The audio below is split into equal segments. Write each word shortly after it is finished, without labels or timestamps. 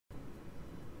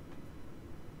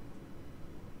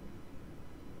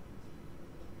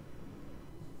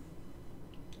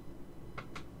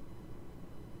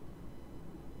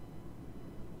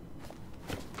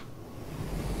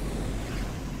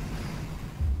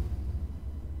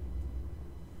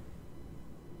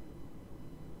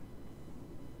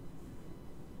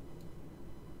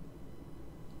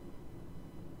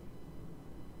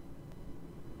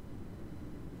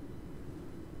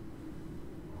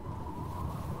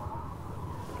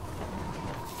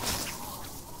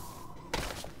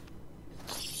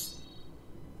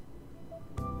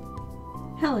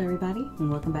Hello everybody,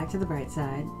 and welcome back to the bright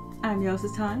side. I'm your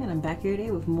hostess Tong, and I'm back here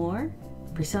today with more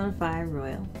Persona 5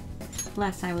 Royal.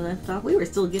 Last time we left off, we were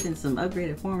still getting some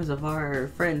upgraded forms of our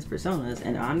friends' personas,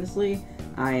 and honestly,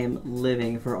 I am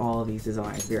living for all of these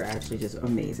designs. They're actually just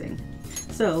amazing.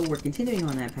 So, we're continuing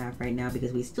on that path right now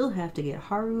because we still have to get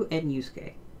Haru and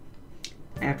Yusuke.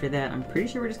 After that, I'm pretty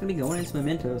sure we're just going to be going into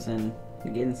Mementos and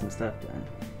getting some stuff done.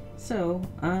 So,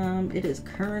 it is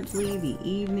currently the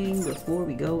evening before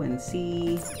we go and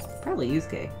see probably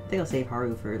Yusuke. I think I'll save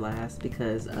Haru for last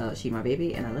because she's my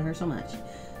baby and I love her so much.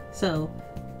 So,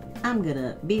 I'm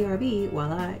gonna BRB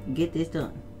while I get this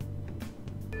done.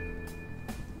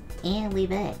 And we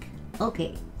back.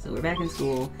 Okay, so we're back in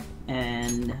school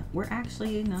and we're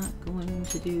actually not going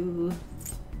to do...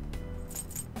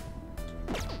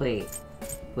 Wait.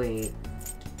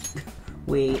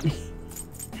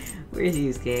 Where's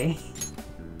Yusuke?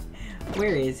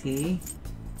 Where is he?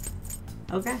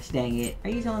 Oh gosh dang it. Are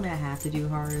you telling me I have to do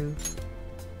Haru?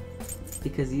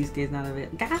 Because Yusuke's not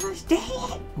available? Gosh dang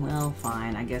it! Well,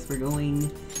 fine. I guess we're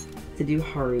going to do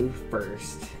Haru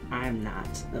first. I'm not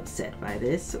upset by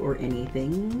this or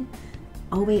anything.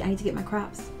 Oh wait, I need to get my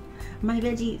crops. My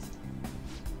veggies.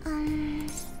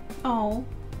 Oh,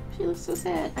 she looks so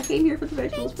sad. I came here for the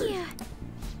vegetables first.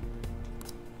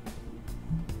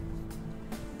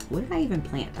 What did I even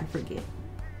plant? I forget.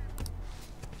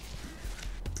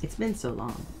 It's been so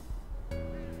long.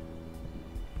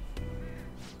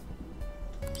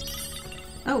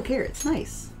 Oh, carrots.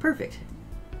 Nice. Perfect.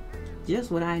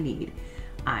 Just what I need.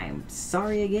 I'm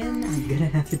sorry again. I'm gonna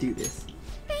have to do this.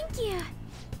 Thank you.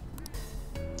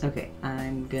 Okay,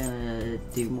 I'm gonna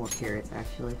do more carrots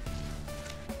actually.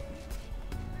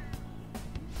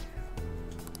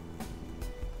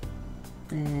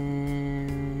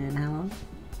 And how long?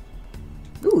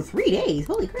 Ooh, 3 days!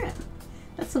 Holy crap!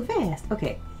 That's so fast.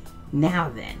 Okay, now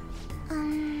then.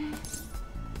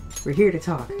 We're here to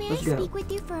talk. Let's go. May I speak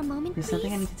with you for a moment, There's please?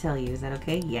 something I need to tell you. Is that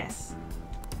okay? Yes.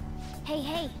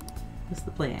 Hey. What's the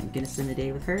plan? Gonna spend the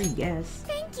day with her? Yes.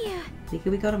 Thank you.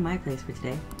 Could we go to my place for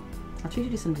today? I'll treat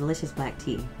you to some delicious black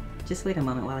tea. Just wait a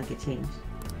moment while I get changed.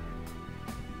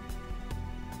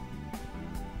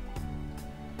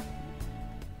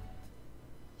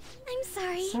 I'm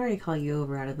sorry. Sorry to call you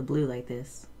over out of the blue like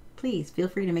this. Please, feel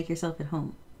free to make yourself at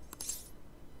home.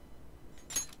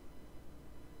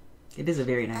 It is a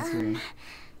very nice room.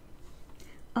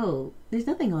 Oh, there's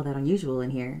nothing all that unusual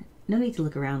in here. No need to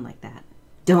look around like that.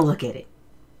 Don't look at it.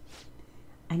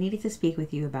 I needed to speak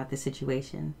with you about this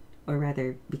situation, or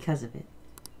rather, because of it.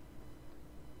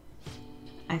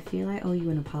 I feel I owe you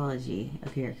an apology,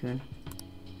 Akira-kun.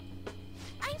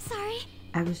 I'm sorry.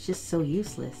 I was just so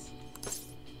useless.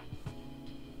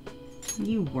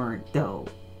 You weren't, though.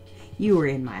 You were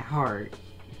in my heart.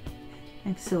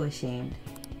 I'm so ashamed.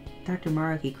 Dr.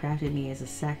 Maruki crafted me a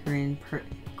saccharine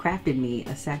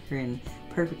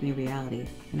perfect new reality,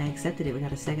 and I accepted it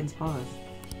without a second's pause.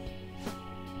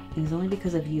 It was only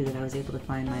because of you that I was able to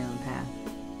find my own path.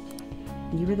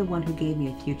 You were the one who gave me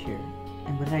a future,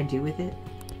 and what did I do with it?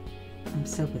 I'm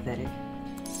so pathetic.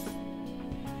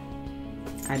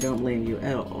 I don't blame you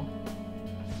at all.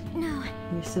 No.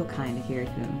 You're so kind,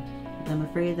 Akira-kun, but I'm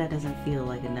afraid that doesn't feel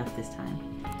like enough this time.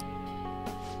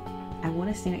 I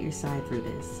want to stand at your side through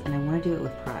this, and I want to do it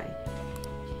with pride.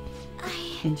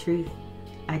 In truth,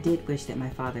 I did wish that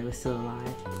my father was still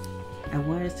alive. I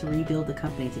wanted us to rebuild the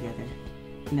company together.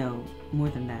 No, more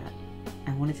than that.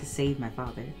 I wanted to save my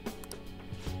father.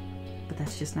 But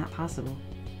that's just not possible.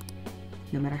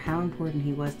 No matter how important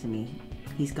he was to me,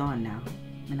 he's gone now,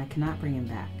 and I cannot bring him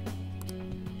back.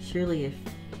 Surely if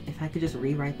I could just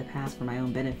rewrite the past for my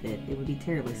own benefit, it would be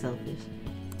terribly selfish.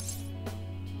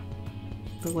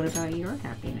 But what about your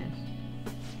happiness?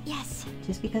 Yes.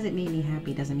 Just because it made me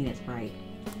happy doesn't mean it's right.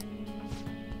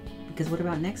 Because what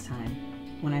about next time?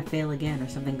 When I fail again or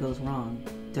something goes wrong,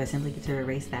 do I simply get to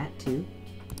erase that too?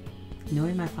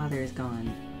 Knowing my father is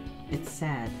gone, it's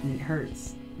sad and it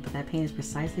hurts, but that pain is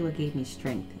precisely what gave me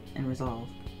strength and resolve.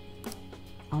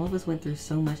 All of us went through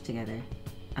so much together.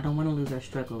 I don't want to lose our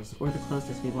struggles or the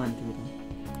closeness we won through them.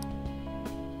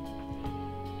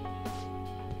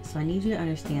 So I need you to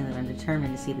understand that I'm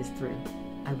determined to see this through.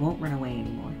 I won't run away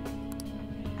anymore.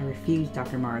 I refuse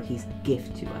Dr. Maruki's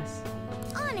gift to us.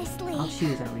 Honestly. I'll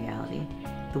choose our reality.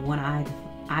 The one I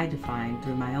defined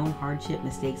through my own hardship,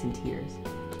 mistakes, and tears.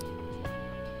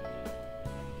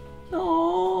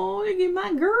 Oh, look at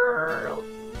my girl.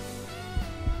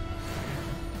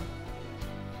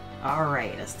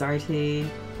 Alright, Astarte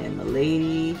and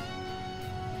Milady.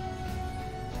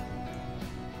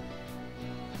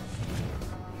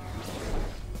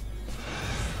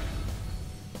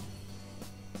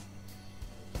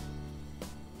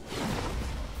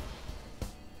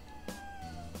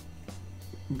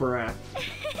 Bruh.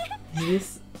 Is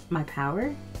this my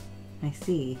power? I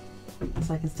see.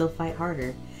 So I can still fight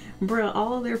harder. Bruh,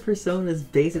 all their personas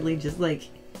basically just like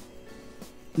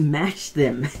match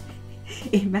them.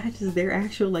 It matches their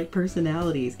actual like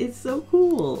personalities. It's so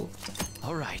cool.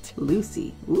 All right.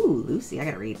 Lucy. Ooh, Lucy. I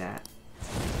gotta read that.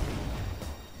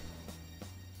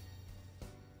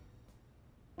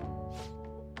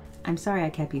 I'm sorry I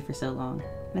kept you for so long.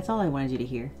 That's all I wanted you to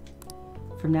hear.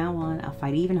 From now on, I'll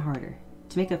fight even harder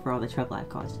to make up for all the trouble I've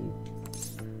caused you.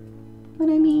 But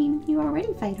I mean, you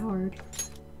already fight hard.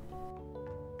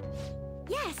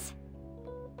 Yes.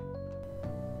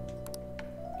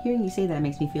 Hearing you say that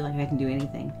makes me feel like I can do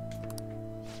anything.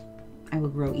 I will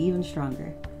grow even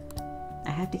stronger.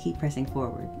 I have to keep pressing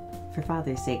forward, for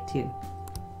Father's sake too.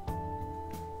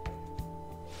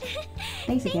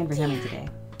 Thanks again for coming today.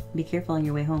 Be careful on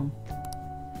your way home.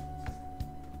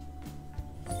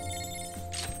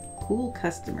 Cool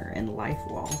customer and life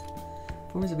wall.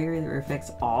 Forms a barrier that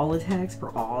affects all attacks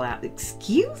for all out.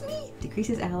 Excuse me?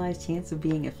 Decreases allies' chance of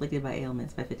being afflicted by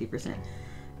ailments by 50%.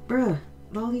 Bruh,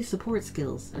 all these support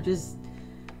skills are just...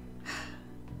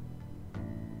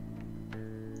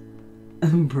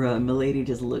 Bruh, Milady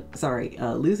just look... Sorry,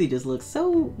 Lucy just looks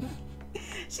so...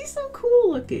 She's so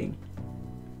cool looking.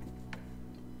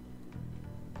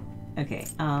 Okay,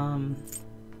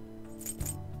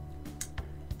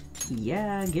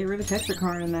 yeah, get rid of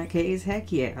Tetrakarn in that case.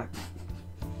 Heck yeah.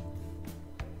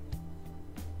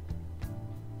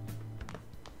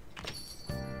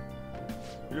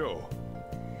 Yo.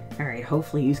 Alright,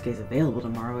 hopefully Yusuke's available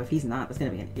tomorrow. If he's not, that's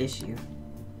gonna be an issue.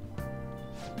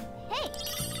 Hey.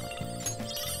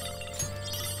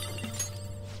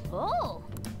 Oh.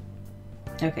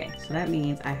 Okay, so that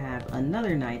means I have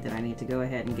another night that I need to go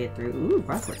ahead and get through. Ooh,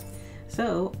 crossword.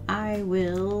 So, I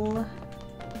will...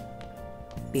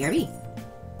 BRB.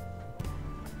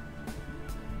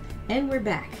 And we're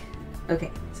back.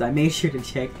 Okay, so I made sure to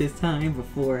check this time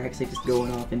before actually just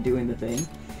going off and doing the thing.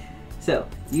 So,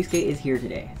 Yusuke is here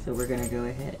today. So we're gonna go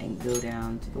ahead and go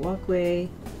down to the walkway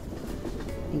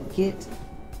and get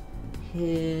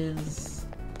his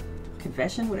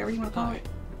confession, whatever you want to call it.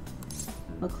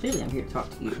 Well, clearly I'm here to talk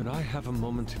to you. Could I have a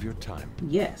moment of your time?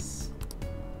 Yes.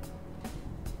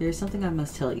 There is something I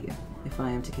must tell you if I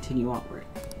am to continue onward.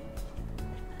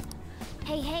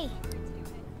 Hey, hey.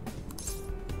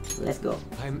 Let's go.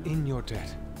 I'm in your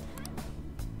debt.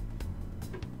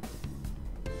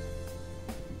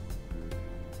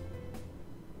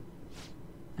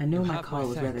 I know You my have call my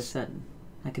was rather thanks. sudden.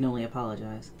 I can only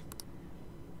apologize.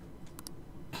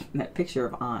 That picture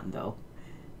of Aunt, though.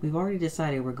 We've already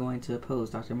decided we're going to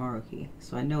oppose Dr. Maruki,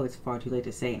 so I know it's far too late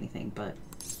to say anything, but...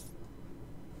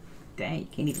 Dang, you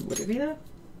can't even look at me though?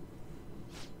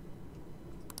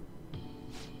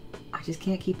 I just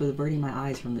can't keep averting my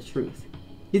eyes from the truth.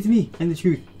 It's me, I'm the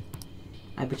truth.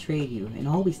 I betrayed you, and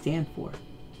all we stand for.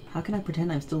 How can I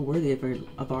pretend I'm still worthy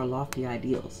of our lofty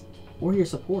ideals? Or your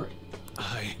support?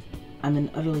 I'm an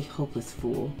utterly hopeless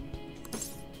fool.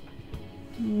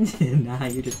 Nah,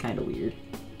 you're just kinda weird.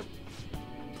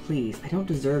 Please, I don't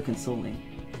deserve consoling.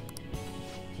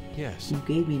 Yes. You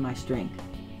gave me my strength.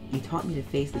 You taught me to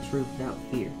face the truth without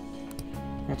fear.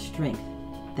 That strength,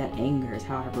 that anger is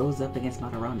how I rose up against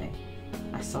Madarame.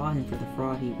 I saw him for the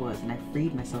fraud he was, and I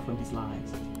freed myself from his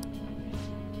lies.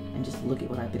 And just look at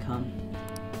what I've become.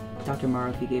 Dr.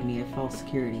 Maruki gave me a false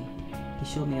security. He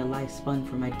showed me a life spun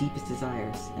from my deepest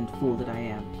desires, and fool that I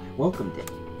am, I welcomed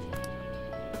it.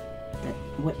 That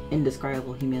what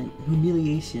indescribable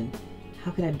humiliation.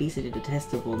 How could I be such a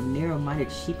detestable,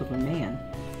 narrow-minded sheep of a man?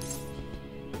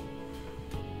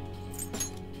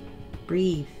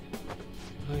 Breathe.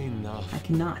 Enough. I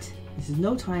cannot. This is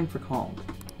no time for calm.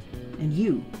 And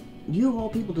you of all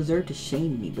people deserve to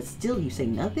shame me, but still you say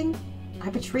nothing? I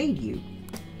betrayed you.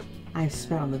 I have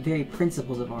spat on the very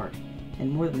principles of art,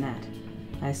 and more than that,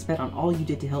 I have spat on all you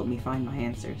did to help me find my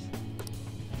answers.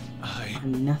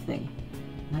 I'm nothing.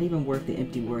 Not even worth the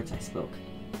empty words I spoke.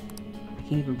 I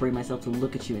can't even bring myself to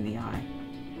look at you in the eye.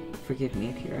 Forgive me,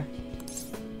 Akira.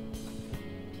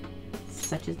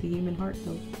 Such is the human heart,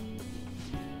 though.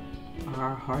 Are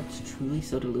our hearts truly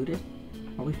so deluded?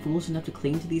 Are we foolish enough to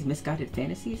cling to these misguided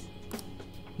fantasies?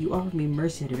 You offered me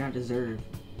mercy I do not deserve.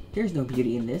 There is no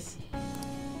beauty in this.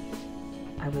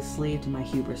 I was slave to my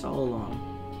hubris all along.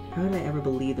 How did I ever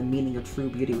believe the meaning of true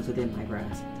beauty was within my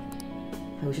grasp?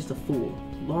 I was just a fool,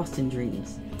 lost in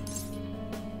dreams.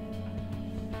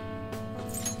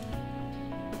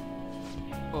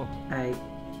 Oh. I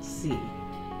see.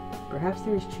 Perhaps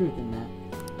there is truth in that.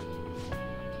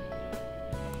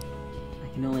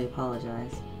 I can only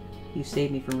apologize. You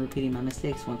saved me from repeating my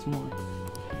mistakes once more.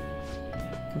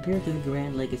 Compared to the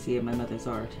grand legacy of my mother's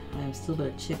art, I am still but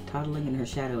a chick toddling in her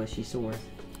shadow as she soars.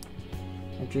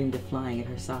 I dreamed of flying at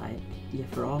her side, yet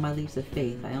for all my leaps of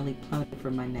faith, I only plummeted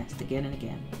from my nest again and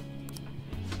again.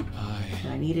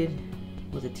 What I needed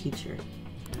was a teacher.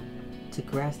 To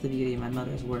grasp the beauty of my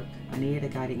mother's work, I needed a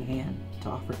guiding hand, to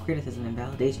offer criticism and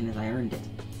validation as I earned it.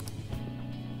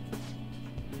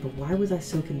 But why was I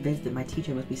so convinced that my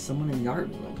teacher must be someone in the art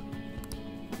world?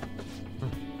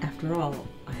 After all,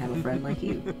 I have a friend like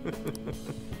you.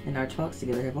 And our talks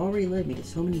together have already led me to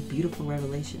so many beautiful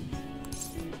revelations.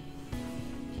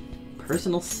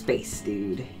 Personal space,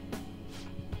 dude.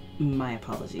 My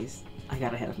apologies. I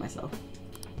got ahead of myself.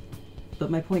 But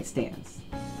my point stands.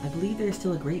 I believe there is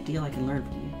still a great deal I can learn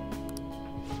from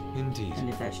you. Indeed. And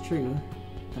if that's true,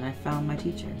 then I found my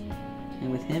teacher.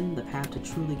 And with him, the path to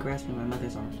truly grasping my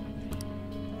mother's art.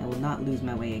 I will not lose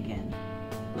my way again.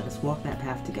 Let us walk that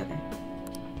path together.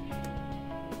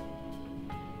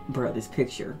 Bro, this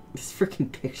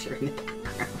freaking picture in the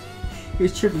background. It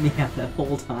was tripping me out that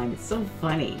whole time. It's so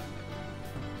funny.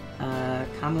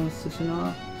 Kamo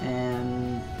Susuno,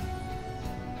 and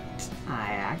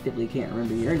I actively can't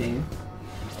remember your name.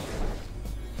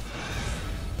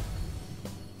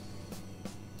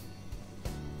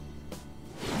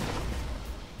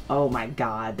 Oh my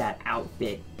god, that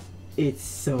outfit. It's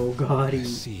so gaudy. I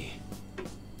see.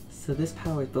 So this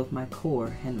powers both my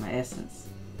core and my essence.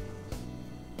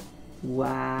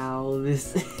 Wow,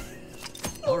 this...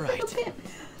 Alright.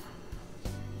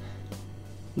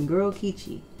 Girl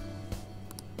Kichi.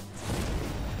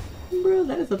 Bro,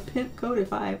 that is a pimp coat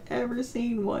if I've ever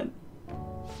seen one.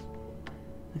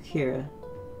 Akira,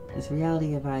 this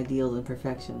reality of ideals and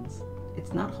perfections,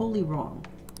 it's not wholly wrong.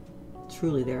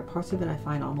 Truly, there are parts of it I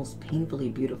find almost painfully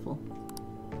beautiful.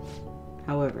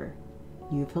 However,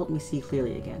 you have helped me see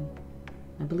clearly again.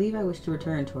 I believe I wish to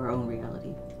return to our own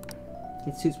reality.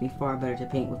 It suits me far better to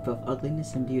paint with both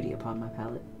ugliness and beauty upon my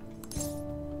palette.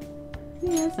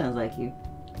 Yeah, that sounds like you.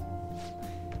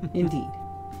 Indeed.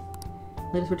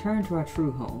 Let us return to our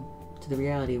true home, to the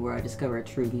reality where I discover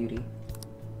true beauty.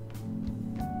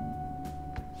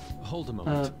 Hold a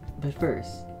moment. But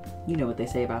first, you know what they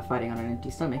say about fighting on an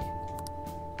empty stomach.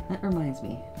 That reminds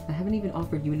me, I haven't even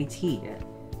offered you any tea yet,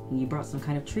 and you brought some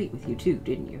kind of treat with you too,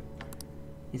 didn't you?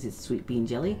 Is it sweet bean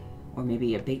jelly? Or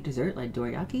maybe a baked dessert like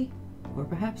dorayaki? Or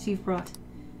perhaps you've brought...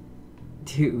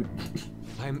 Dude.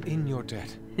 I'm in your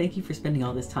debt. Thank you for spending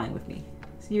all this time with me.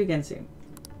 See you again soon.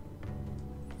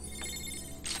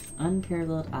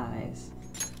 Unparalleled eyes.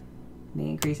 May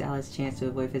increase allies' chance to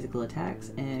avoid physical attacks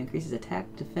and increases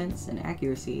attack, defense, and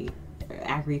accuracy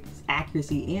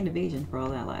and evasion for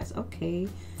all allies. Okay,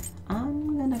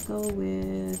 I'm gonna go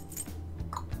with...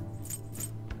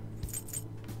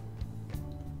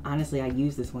 Honestly, I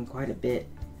use this one quite a bit,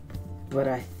 but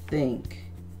I think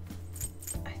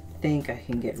I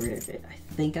can get rid of it. I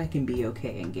think I can be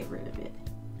okay and get rid of it.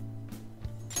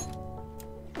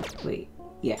 Wait,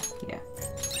 yeah.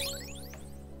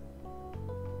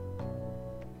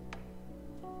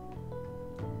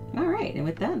 Alright, and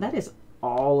with that, that is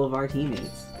all of our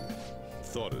teammates.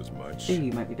 Thought as much. Sure,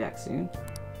 you might be back soon.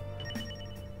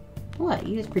 What,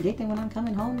 you just predicting when I'm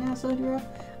coming home now, Sojiro?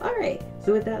 Alright,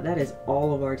 so with that, that is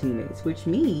all of our teammates, which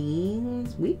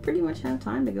means we pretty much have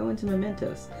time to go into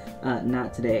Mementos.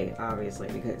 Not today, obviously,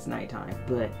 because it's nighttime,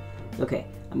 but okay,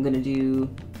 I'm gonna do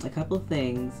a couple of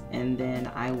things, and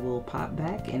then I will pop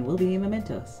back, and we'll be in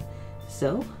Mementos.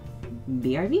 So,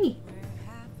 BRB!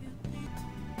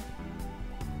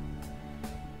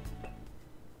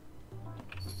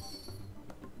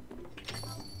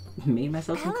 Made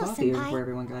myself some Hello, coffee senpai. before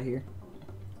everyone got here.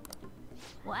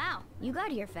 Wow, you got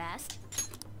here fast.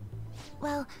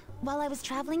 Well, while I was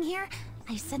traveling here,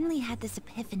 I suddenly had this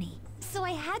epiphany. So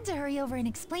I had to hurry over and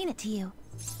explain it to you.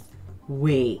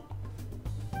 Wait,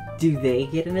 do they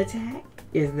get an attack?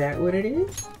 Is that what it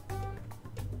is?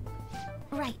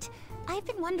 Right. I've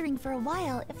been wondering for a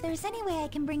while if there's any way I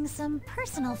can bring some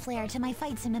personal flair to my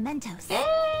fights in Mementos.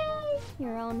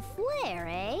 Your own flair,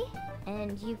 eh?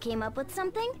 And you came up with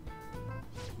something?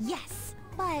 Yes,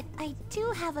 but I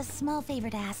do have a small favor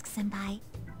to ask, Senpai.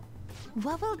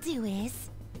 What we'll do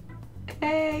is...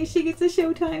 Hey, she gets a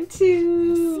showtime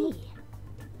too! See.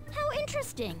 How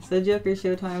interesting. So Joker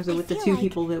showtimes are with the feel two like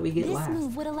people that we get this last.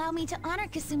 move would allow me to honor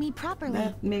Kasumi properly.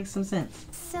 That makes some sense.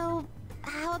 So,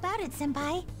 how about it,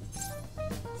 Senpai?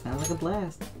 Sounds like a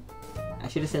blast. I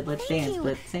should have said let's Thank dance, you.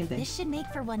 but same thing. This should make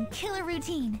for one killer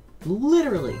routine.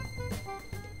 Literally!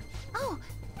 Oh,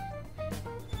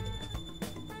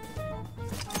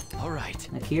 Alright.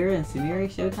 Akira and Sumire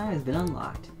showtime has been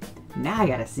unlocked. Now I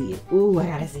gotta see it. Ooh, I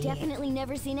gotta see it. Definitely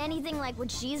never seen anything like what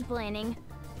she's planning.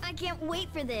 I I can't wait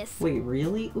for this. Wait,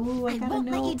 really? Ooh, I gotta won't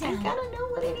let know. you down. I gotta know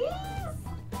what it is.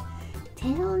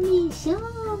 Tell me,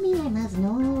 show me, I must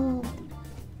know.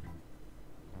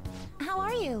 How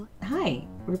are you? Hi,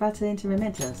 we're about to enter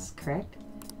Mementos, correct?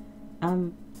 I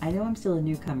know I'm still a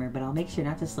newcomer, but I'll make sure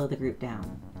not to slow the group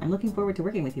down. I'm looking forward to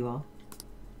working with you all.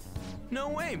 No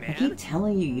way, I keep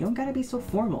telling you, you don't gotta be so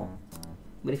formal.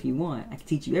 But if you want, I can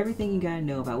teach you everything you gotta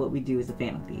know about what we do as a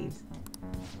fan of Thieves.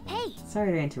 Hey!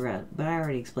 Sorry to interrupt, but I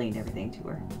already explained everything to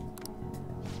her.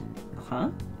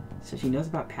 Huh? So she knows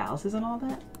about palaces and all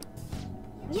that?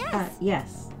 Yes!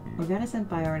 Yes.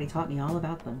 Whaddya-senpai already taught me all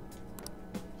about them.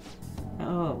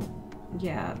 Oh,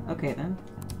 yeah, okay then.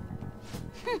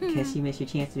 Guess you missed your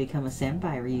chance to become a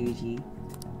senpai, Ryuji.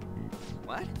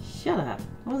 What? Shut up.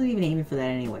 I wasn't even aiming for that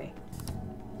anyway.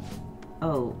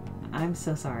 Oh, I'm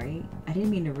so sorry. I didn't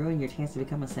mean to ruin your chance to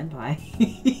become a senpai.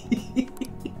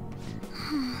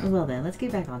 Well then, let's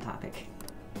get back on topic.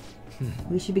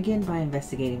 We should begin by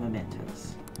investigating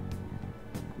Mementos.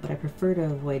 But I prefer to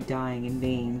avoid dying in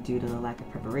vain due to the lack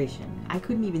of preparation. I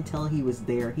couldn't even tell he was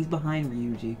there. He's behind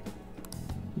Ryuji.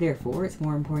 Therefore, it's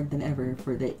more important than ever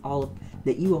for that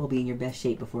you all be in your best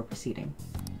shape before proceeding.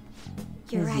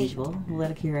 You're As right. usual, we'll let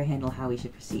Akira handle how we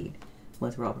should proceed.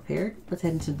 Once we're all prepared, let's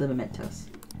head into the Mementos.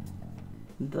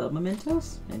 The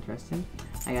Mementos? Interesting.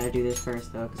 I gotta do this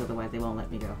first though, because otherwise they won't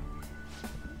let me go.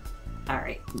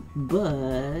 Alright,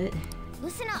 but...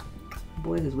 Listen up. A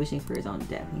boy who's wishing for his own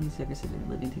death. He's circusses been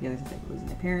living together since they were losing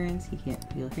their parents. He can't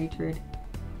feel hatred.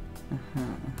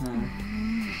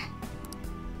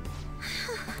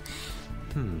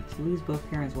 To lose both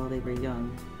parents while they were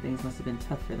young, things must have been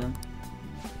tough for them.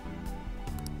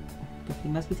 But he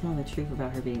must be telling the truth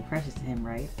about her being precious to him,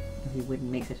 right? Or he wouldn't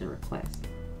make such a request.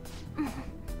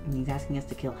 And he's asking us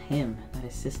to kill him, not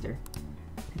his sister.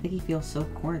 I think he feels so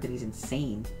cornered that he's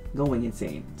insane. Going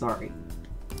insane, sorry.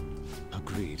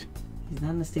 Agreed. He's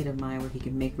not in a state of mind where he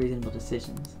can make reasonable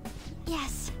decisions.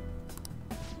 Yes.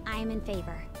 I am in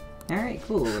favor. Alright,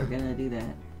 cool, we're gonna do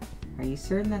that. Are you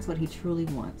certain that's what he truly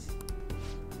wants?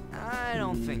 I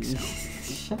don't think so.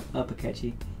 Shut up,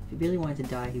 Akechi. If he really wanted to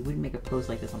die, he wouldn't make a post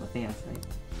like this on the fan site.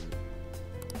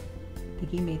 I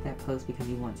think he made that post because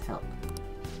he wants help.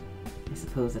 I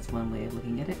suppose that's one way of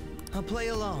looking at it. I'll play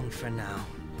along for now.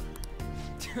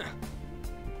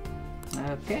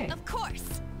 Okay. Of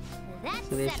course. That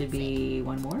So there settles should be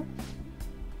one more?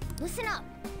 it. Listen up.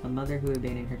 A mother who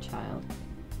abandoned her child.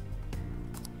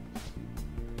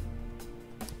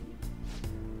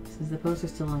 Since the posts are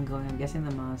still ongoing, I'm guessing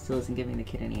the mom still isn't giving the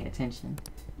kid any attention.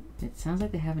 It sounds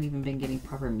like they haven't even been getting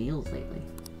proper meals lately.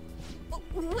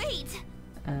 Wait.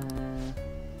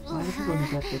 Why do people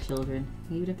neglect their children?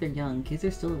 Even if they're young, kids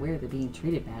are still aware they're being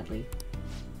treated badly.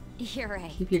 You're right.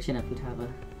 Keep your chin up, Futaba.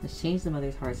 Let's change the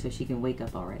mother's heart so she can wake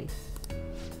up already.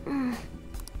 I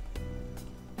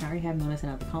already have Mona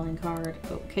sent out the calling card.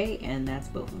 Okay, and that's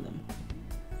both of them.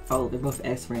 Oh, they're both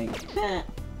S rank.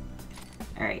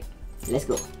 Alright, let's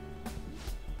go.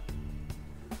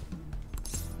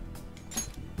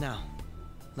 Now,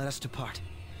 let us depart.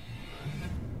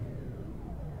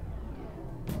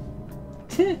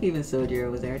 Even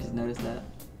Sojiro was there, I just noticed that.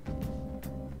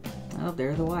 Oh, there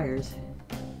are the wires.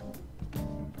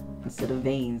 Instead of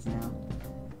veins now.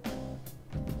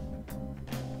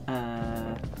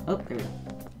 Oh, there we go.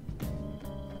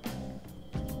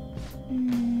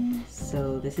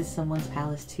 So this is someone's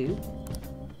palace too?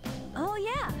 Oh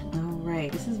yeah. Oh right,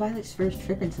 this is Violet's first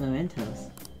trip into Mementos.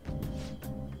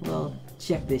 Well,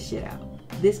 check this shit out.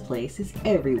 This place is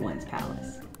everyone's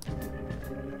palace.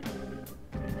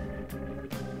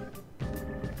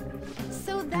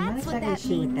 So I'm not that's what exactly that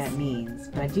sure what means. that means,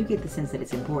 but I do get the sense that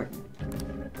it's important.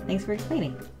 Thanks for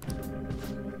explaining.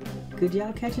 Good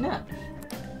job catching up.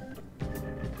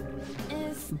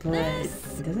 Is But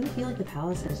this... doesn't it feel like the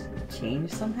palace has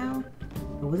changed somehow?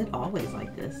 Or was it always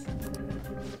like this?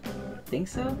 Think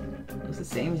so? It was the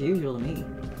same as usual to me.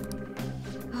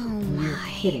 Oh You're my.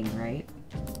 kidding, right?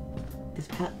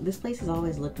 This place has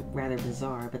always looked rather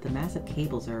bizarre, but the massive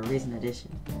cables are a recent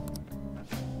addition.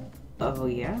 Oh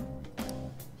yeah?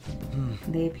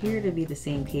 They appear to be the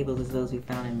same cables as those we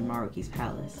found in Maruki's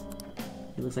palace.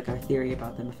 It looks like our theory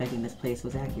about them affecting this place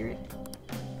was accurate.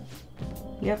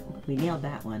 Yep, we nailed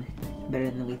that one.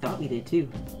 Better than we thought we did too.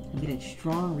 I'm getting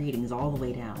strong readings all the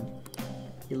way down.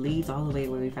 It leads all the way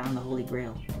to where we found the Holy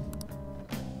Grail.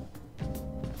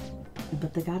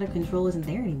 But the God of Control isn't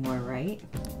there anymore, right?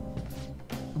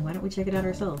 Why don't we check it out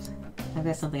ourselves? I've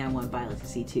got something I want Violet to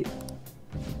see too.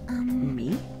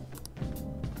 Me?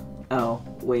 Oh,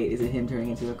 wait, is it him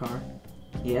turning into a car?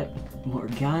 Yep.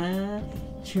 Morgana,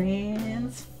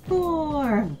 transform!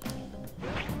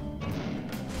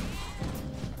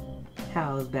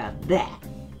 How about that?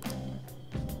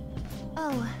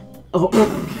 Oh, Oh. okay.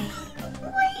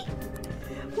 Wait!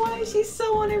 Why is she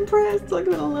so unimpressed? Look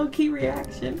at a low-key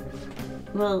reaction.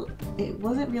 Well, it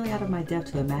wasn't really out of my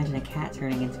depth to imagine a cat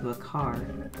turning into a car.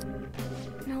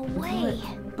 No way.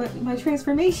 But my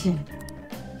transformation.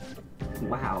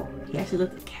 Wow, he actually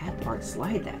let the cat part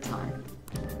slide that time.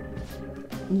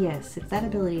 Yes, it's that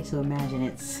ability to imagine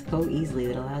it so easily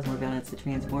that allows Morgana to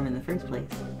transform in the first place.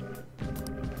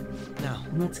 Now,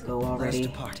 Let's go let us already.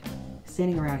 depart.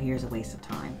 Standing around here is a waste of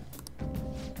time.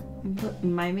 But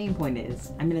my main point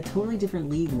is, I'm in a totally different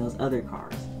league than those other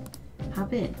cars.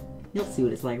 Hop in. You'll see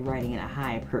what it's like riding in a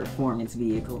high-performance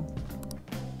vehicle.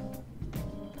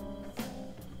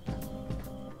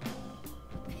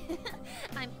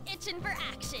 I'm itching for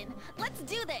action. Let's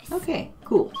do this. Okay,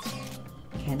 cool.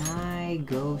 Can I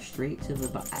go straight to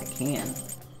the I can.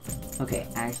 Okay,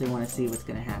 I actually want to see what's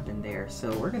going to happen there,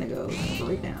 so we're going to go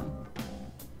straight down.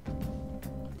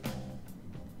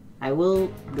 I will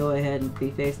go ahead and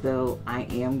preface, though, I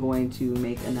am going to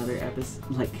make another episode,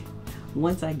 like,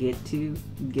 once I get to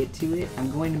it,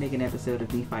 I'm going to make an episode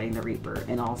of me fighting the Reaper,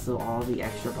 and also all the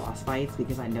extra boss fights,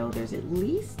 because I know there's at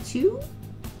least 2?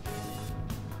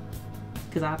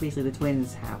 Because obviously the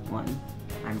twins have one.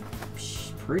 I'm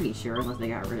pretty sure, unless they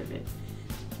got rid of it.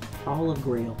 All of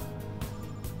Grail.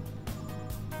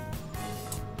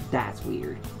 That's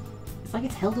weird. It's like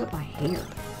it's held up by hair.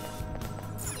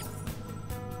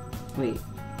 Wait.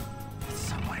 It's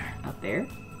somewhere. Up there?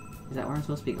 Is that where I'm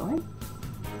supposed to be going?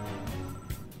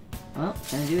 Well,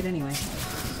 gonna do it anyway.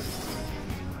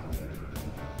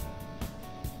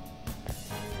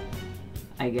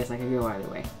 I guess I could go either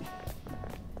way.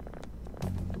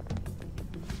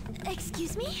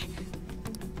 Excuse me?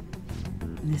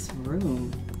 This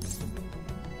room.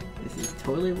 This is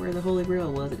totally where the Holy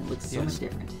Grail was, and it looks so Yes. much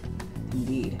different.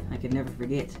 Indeed, I could never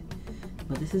forget.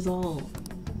 But this is all...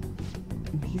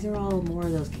 These are all more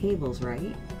of those cables,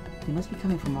 right? They must be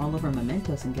coming from all over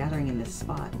Mementos and gathering in this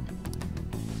spot.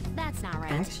 That's not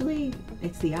right. Actually,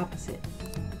 it's the opposite.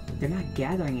 They're not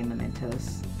gathering in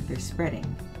Mementos, they're spreading.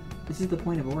 This is the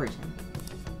point of origin.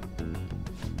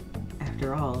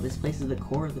 After all, this place is the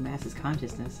core of the masses'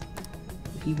 consciousness.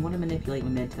 If you want to manipulate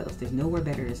Mementos, there's nowhere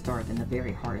better to start than the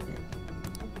very heart of it.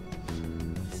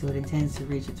 So it intends to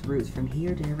reach its roots from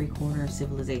here to every corner of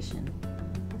civilization.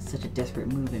 Such a desperate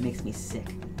move, it makes me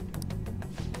sick.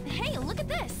 Hey, look at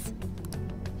this!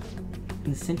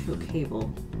 The central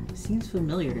cable seems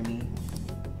familiar to me.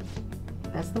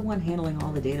 That's the one handling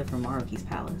all the data from Maruki's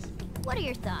palace. What are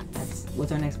your thoughts?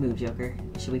 What's our next move, Joker?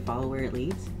 Should we follow where it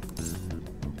leads?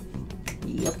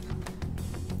 Yep.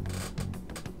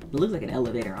 It looks like an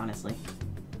elevator, honestly.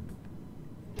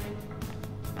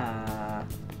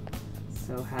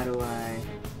 So how do I...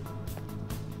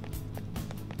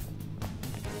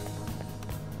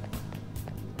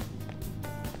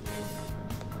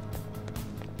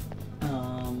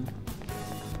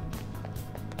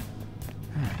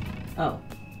 Oh.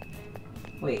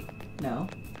 Wait, no.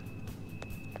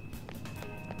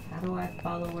 How do I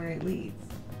follow where it leads?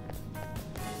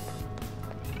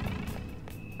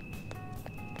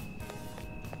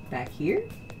 Back here?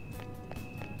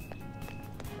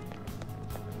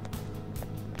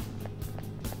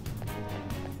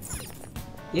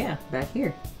 Yeah, back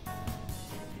here.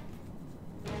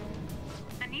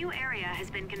 A new area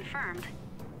has been confirmed.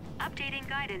 Updating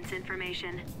guidance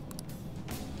information.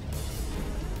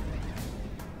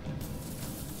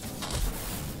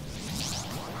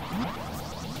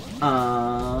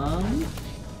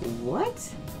 What?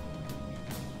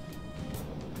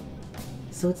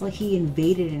 So it's like he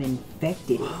invaded and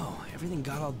infected it. Whoa, everything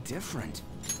got all different.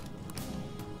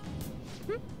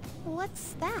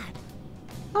 What's that?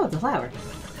 Oh, it's a flower.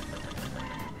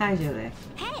 Hi, Jose.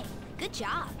 Hey, good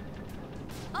job.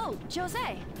 Oh,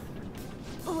 Jose.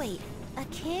 Wait, a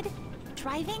kid?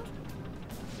 Driving?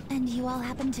 And you all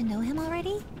happen to know him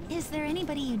already? Is there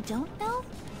anybody you don't know?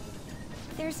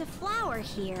 There's a flower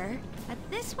here, but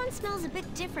this one smells a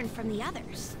bit different from the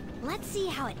others. Let's see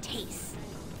how it tastes.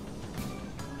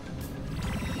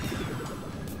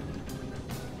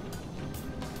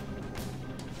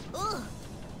 Ugh.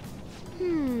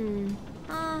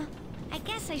 I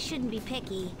guess I shouldn't be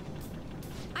picky.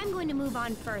 I'm going to move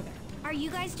on further. Are you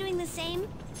guys doing the same?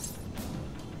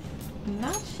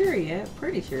 Not sure yet.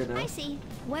 Pretty sure, though. I see.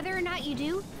 Whether or not you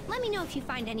do, let me know if you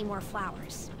find any more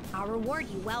flowers. I'll reward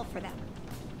you well for them.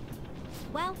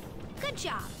 Well, good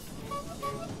job.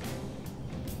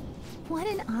 What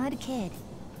an odd kid.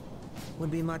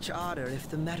 Would be much odder if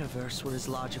the metaverse were as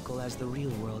logical as the real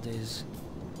world is.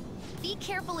 Be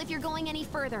careful if you're going any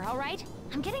further, alright?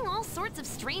 I'm getting all sorts of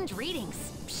strange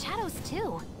readings. Shadows,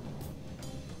 too.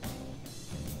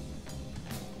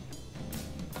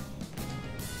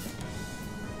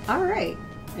 Alright,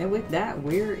 and with that,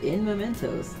 we're in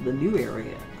Mementos, the new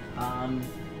area. I'm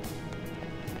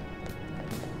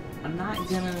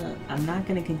not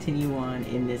gonna continue on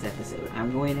in this episode.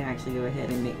 I'm going to actually go ahead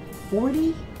and make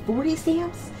 40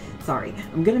 stamps? Sorry,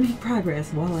 I'm gonna make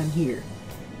progress while I'm here.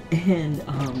 And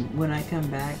when I come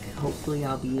back, hopefully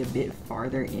I'll be a bit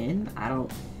farther in. I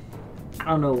don't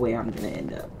know where I'm gonna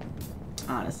end up.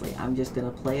 Honestly, I'm just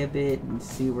gonna play a bit and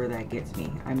see where that gets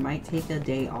me. I might take a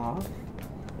day off,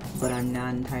 but I'm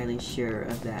not entirely sure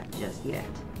of that just yet.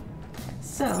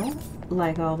 So,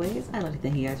 like always, I'd like to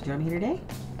thank you guys for joining me here today.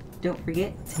 Don't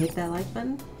forget to hit that like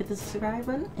button, hit the subscribe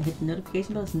button, and hit the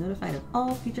notification bell to be notified of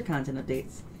all future content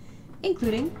updates,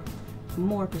 including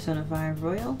more Persona 5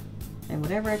 Royal and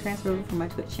whatever I transfer over from my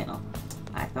Twitch channel.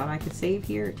 I thought I could save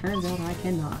here, it turns out I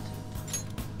cannot.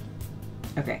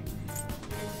 Okay.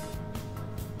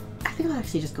 I think I'll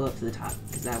actually just go up to the top,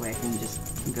 because that way I can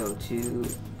just go to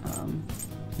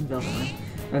Velvet.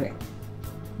 Okay.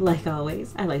 Like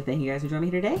always, I'd like to thank you guys for joining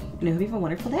me here today, and I hope you have a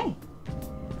wonderful day.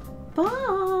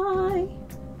 Bye!